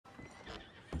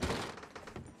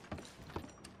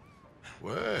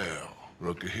Well,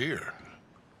 looky here.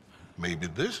 Maybe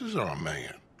this is our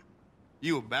man.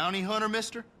 You a bounty hunter,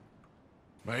 mister?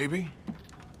 Maybe.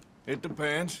 It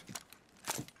depends.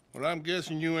 Well, I'm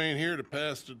guessing you ain't here to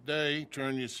pass the day,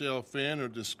 turn yourself in, or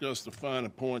discuss the finer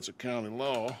points of county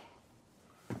law.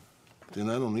 Then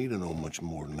I don't need to know much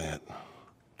more than that,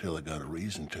 till I got a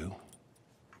reason to.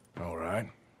 All right.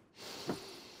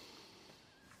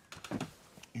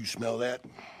 You smell that?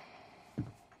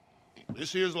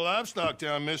 This here's a livestock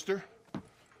town, mister.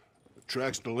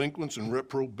 Attracts delinquents and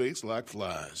reprobates like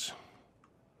flies.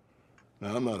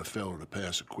 Now, I'm not a fellow to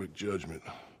pass a quick judgment,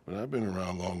 but I've been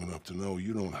around long enough to know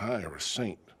you don't hire a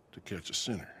saint to catch a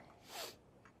sinner.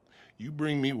 You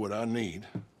bring me what I need,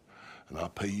 and I'll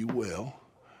pay you well,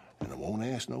 and I won't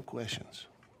ask no questions.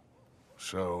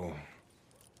 So,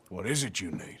 what is it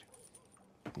you need?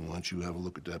 Why don't you have a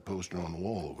look at that poster on the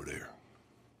wall over there?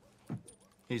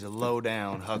 He's a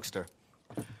low-down huckster.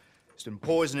 He's been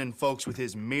poisoning folks with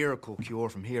his miracle cure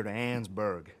from here to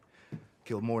Annesburg.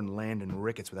 Killed more than Landon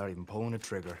Ricketts without even pulling a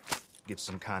trigger. Gets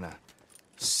some kind of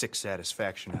sick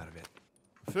satisfaction out of it.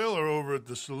 The fella over at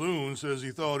the saloon says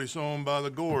he thought he saw him by the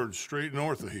gorge straight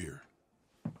north of here.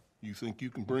 You think you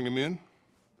can bring him in?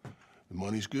 The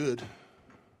money's good.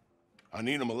 I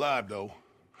need him alive, though.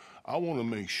 I want to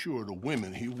make sure the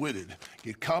women he witted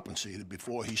get compensated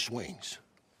before he swings.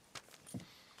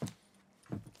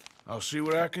 I'll see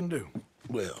what I can do.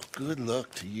 Well, good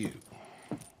luck to you.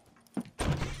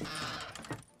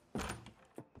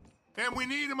 And we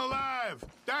need him alive.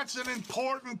 That's an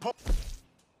important point.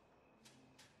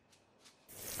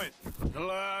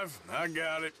 Alive, I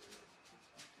got it.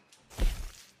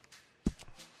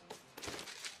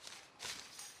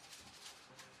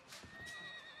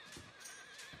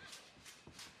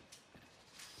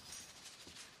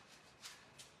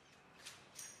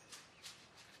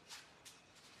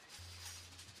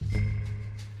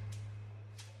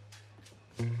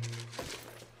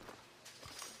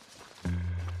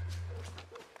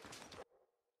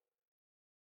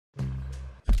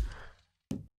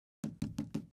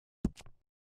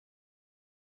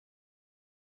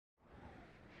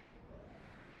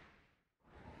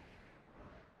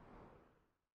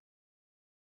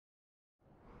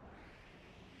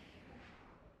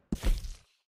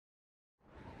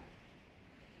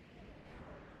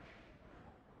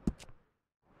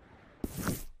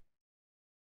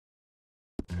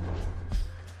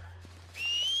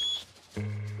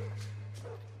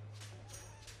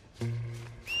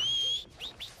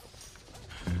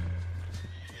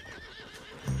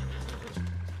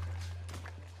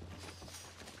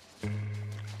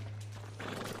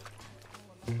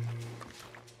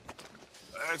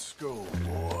 Let's go,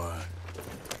 boy.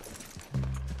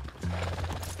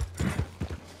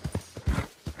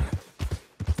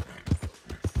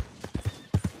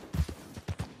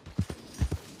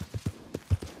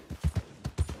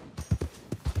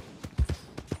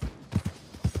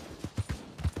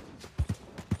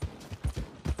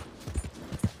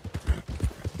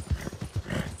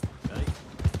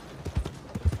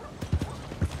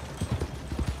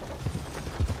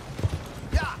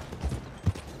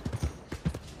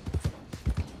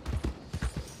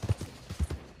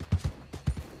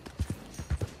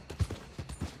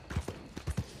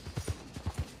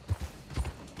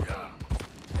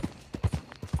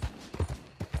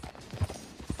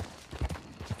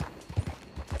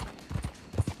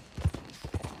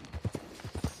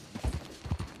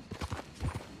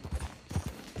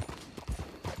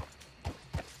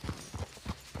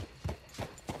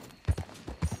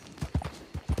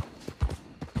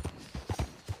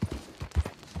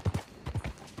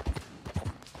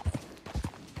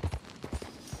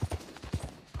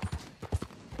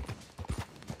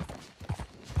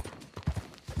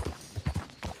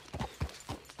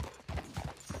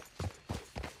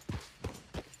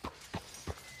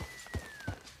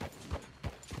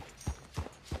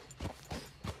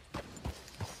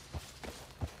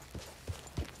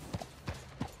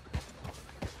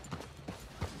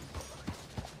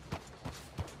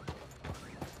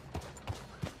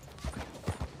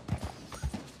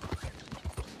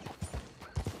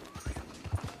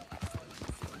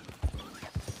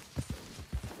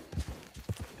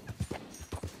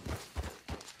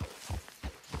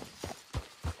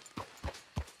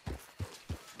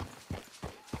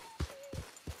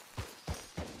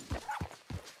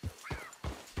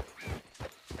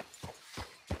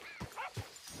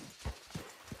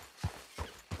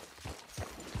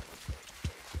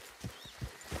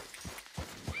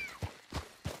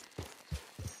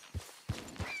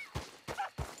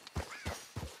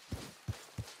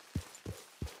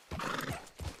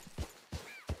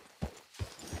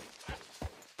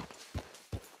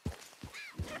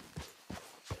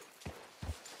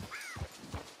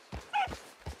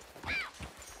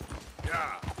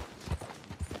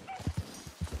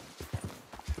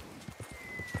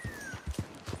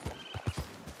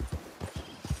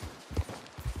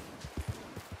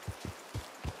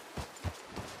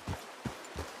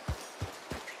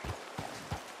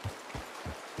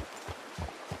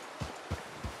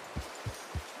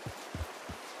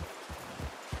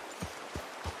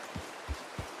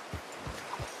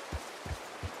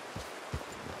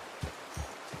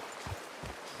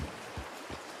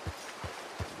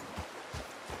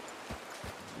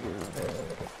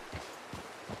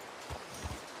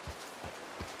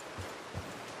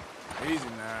 Easy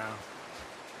now.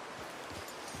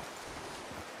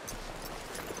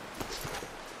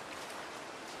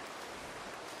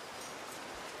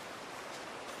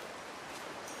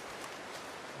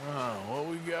 What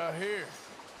we got here?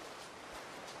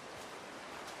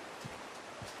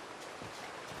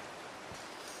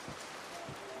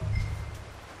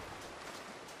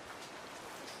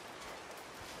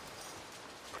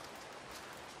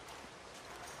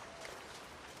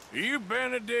 Are you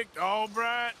Benedict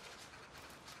Allbright?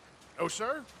 Oh,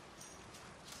 sir?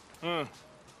 Huh.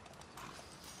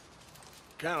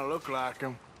 Kinda look like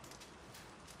him.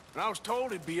 And I was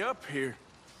told he'd be up here.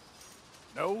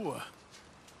 No,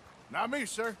 not me,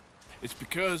 sir. It's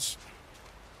because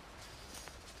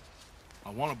I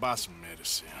want to buy some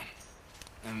medicine.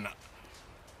 And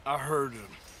I heard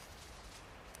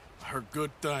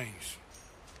good things.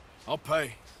 I'll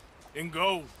pay in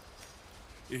gold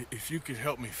if you could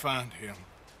help me find him.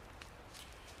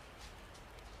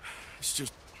 It's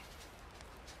just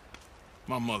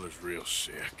my mother's real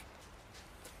sick.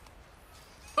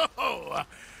 Oh,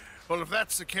 well, if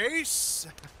that's the case,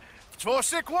 if it's for a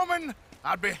sick woman,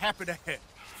 I'd be happy to help.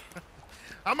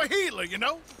 I'm a healer, you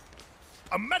know?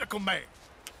 A medical man.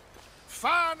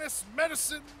 Finest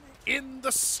medicine in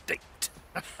the state.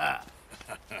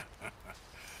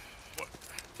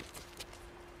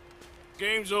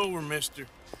 Game's over, mister.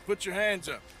 Put your hands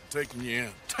up. I'm taking you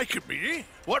in. Taking me in?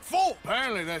 What for?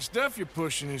 Apparently that stuff you're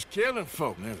pushing is killing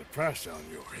folk. And there's a price on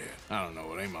your head. I don't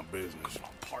know, it ain't my business. Come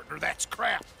on, partner, that's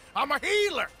crap. I'm a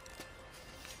healer.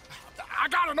 I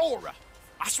got an aura.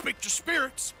 I speak to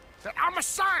spirits. I'm a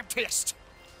scientist.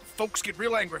 Folks get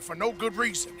real angry for no good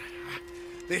reason.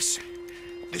 This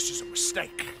is a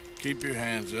mistake. Keep your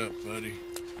hands up, buddy.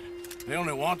 They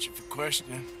only want you for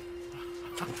questioning.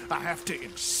 I have to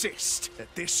insist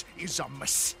that this is a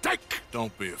mistake.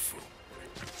 Don't be a fool.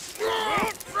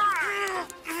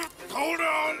 Hold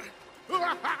on.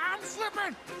 I'm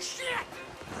slipping. Shit.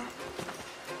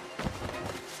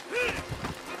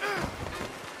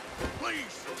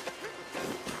 Please.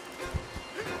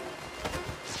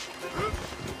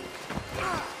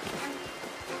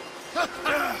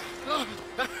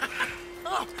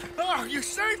 Oh, you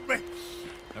saved me.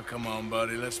 Now come on,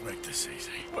 buddy, let's make this easy.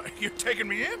 What, you taking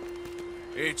me in?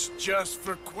 It's just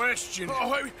for questioning.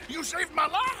 Oh, you saved my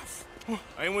life.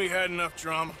 Ain't we had enough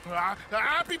drama?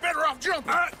 I'd be better off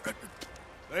jumping.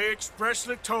 They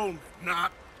expressly told me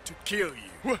not to kill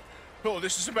you. Oh,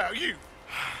 this is about you.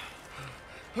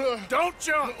 Don't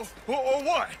jump! Or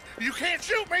what? You can't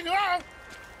shoot me, no!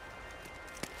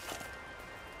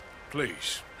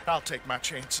 Please. I'll take my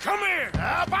chances. Come here!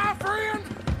 Bye, friend!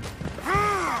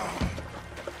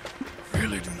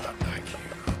 Really do not like you.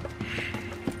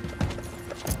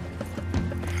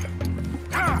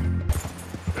 Now,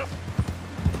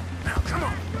 come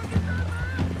on!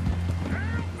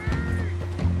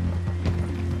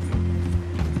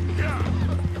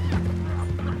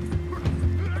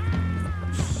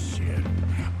 Shit.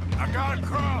 I gotta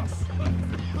cross.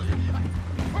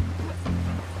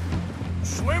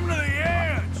 Swim to the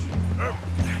edge.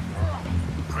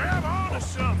 Grab onto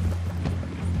something.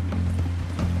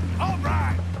 All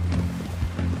right.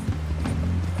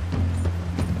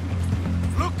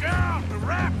 Look out, the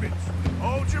rapids.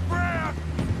 Hold your breath.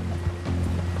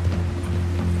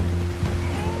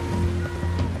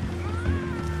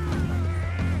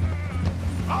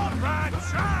 All right,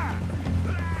 try.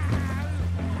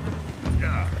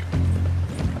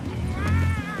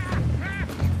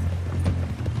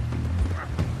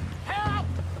 Help!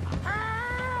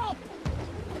 Help!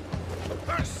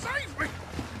 Save me!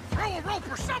 Throw a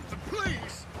rope or something,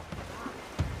 please!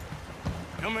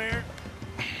 Come here.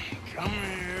 Come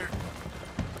here.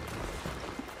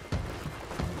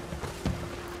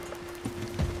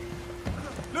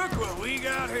 Look what we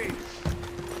got here.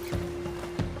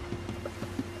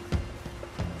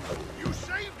 You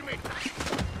saved me!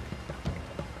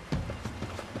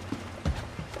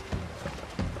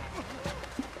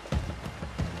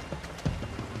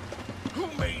 Who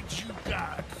made you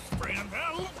God, friend?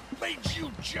 Who made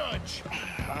you judge?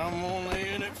 I'm only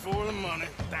in it for the money.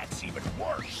 That's even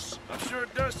worse. I'm sure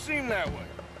it does seem that way.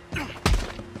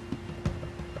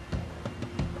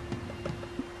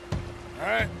 All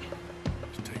right,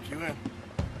 let's take you in.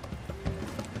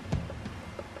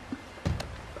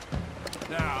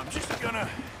 Now, I'm just gonna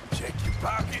check your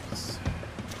pockets.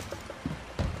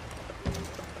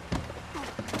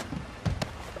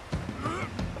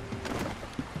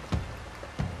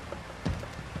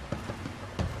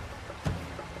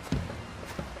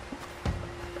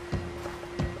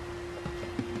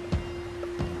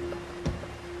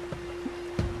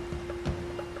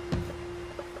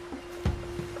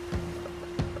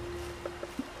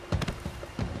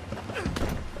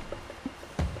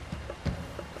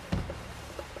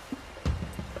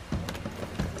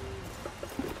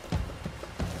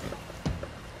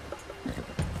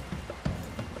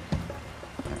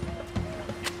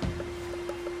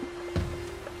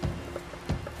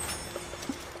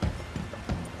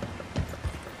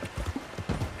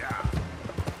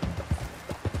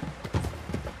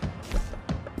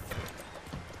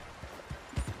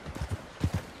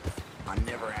 I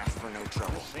never asked for no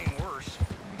trouble. Seen worse.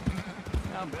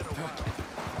 Now, been a while.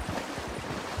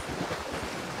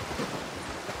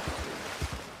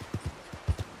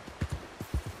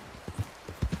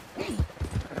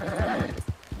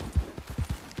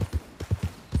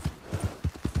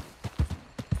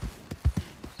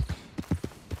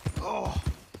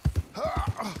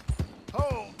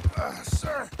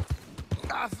 Sir,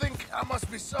 I think I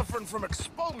must be suffering from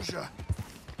exposure.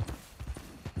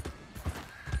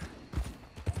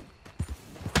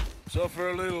 Suffer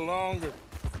a little longer.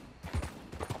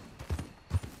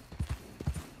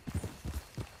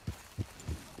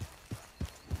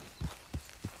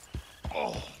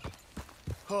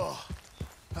 Oh,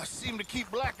 I seem to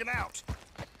keep blacking out.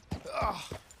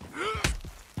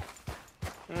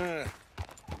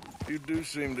 You do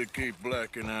seem to keep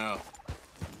blacking out.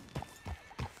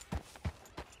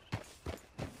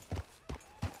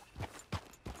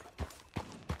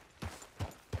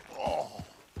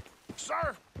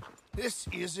 Sir, this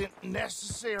isn't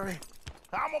necessary.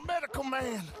 I'm a medical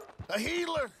man, a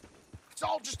healer. It's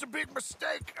all just a big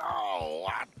mistake. Oh,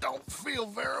 I don't feel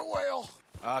very well.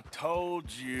 I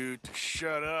told you to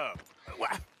shut up.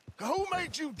 Who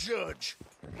made you judge?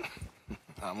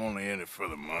 I'm only in it for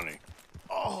the money.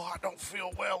 Oh, I don't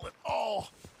feel well at all.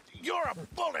 You're a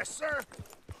bully, sir.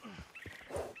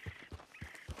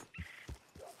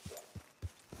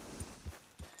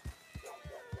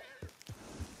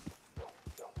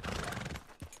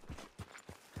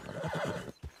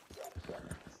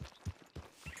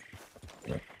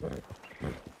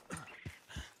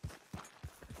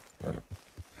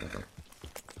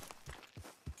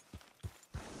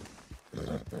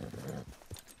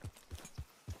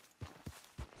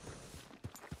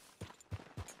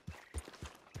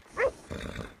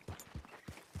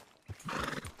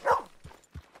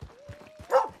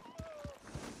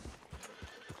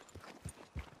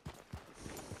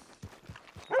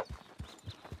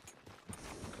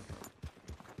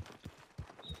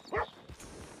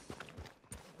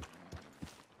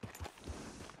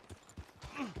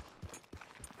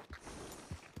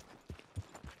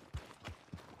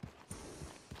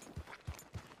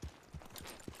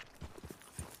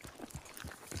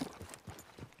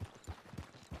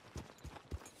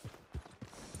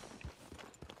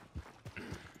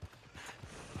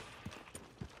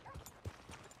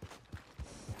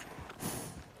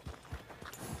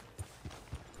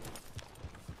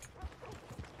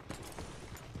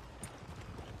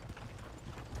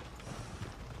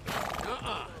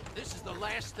 This is the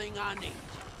last thing I need.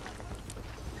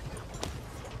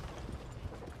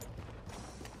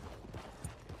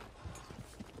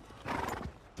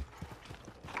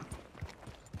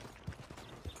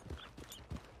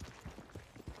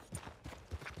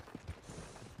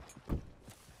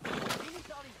 Jimmy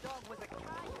thought his dog was a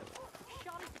coyote.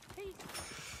 Shot his teeth.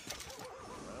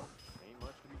 Well, ain't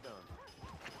much to be done.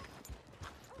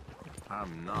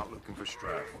 I'm not looking for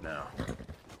strife now.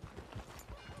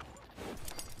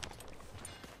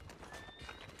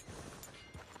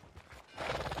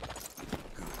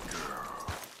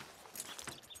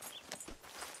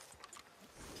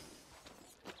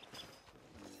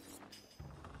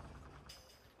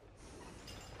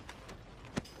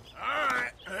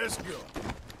 Let's go.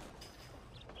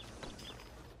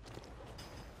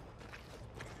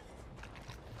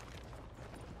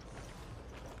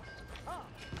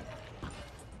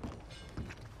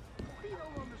 You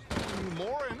don't understand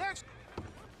anymore, and that's...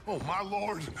 Oh, my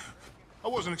lord. I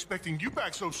wasn't expecting you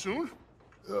back so soon.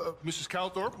 Mrs.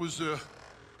 Calthorpe was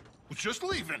just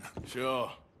leaving.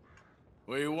 Sure.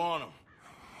 Where you want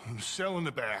him? Cell in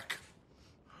the back.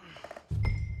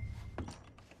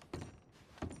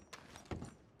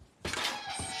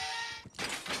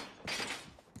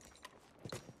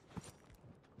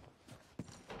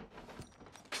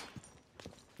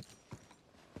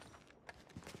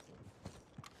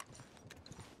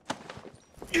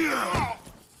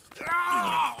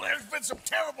 There's been some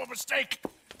terrible mistake.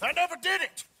 I never did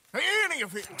it. Any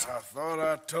of it. I thought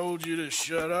I told you to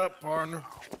shut up, partner.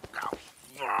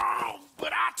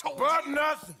 But I told But you.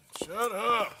 nothing. Shut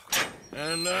up.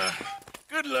 And,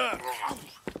 good luck.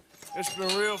 It's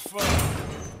been real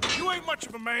fun. You ain't much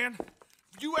of a man.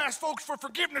 You ask folks for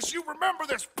forgiveness, you remember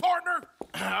this, partner?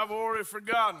 I've already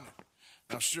forgotten it.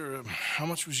 Now, sure, how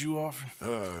much was you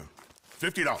offering?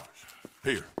 $50.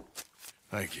 Here.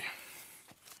 Thank you.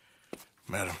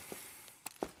 Madam.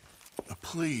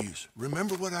 Please,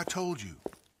 remember what I told you.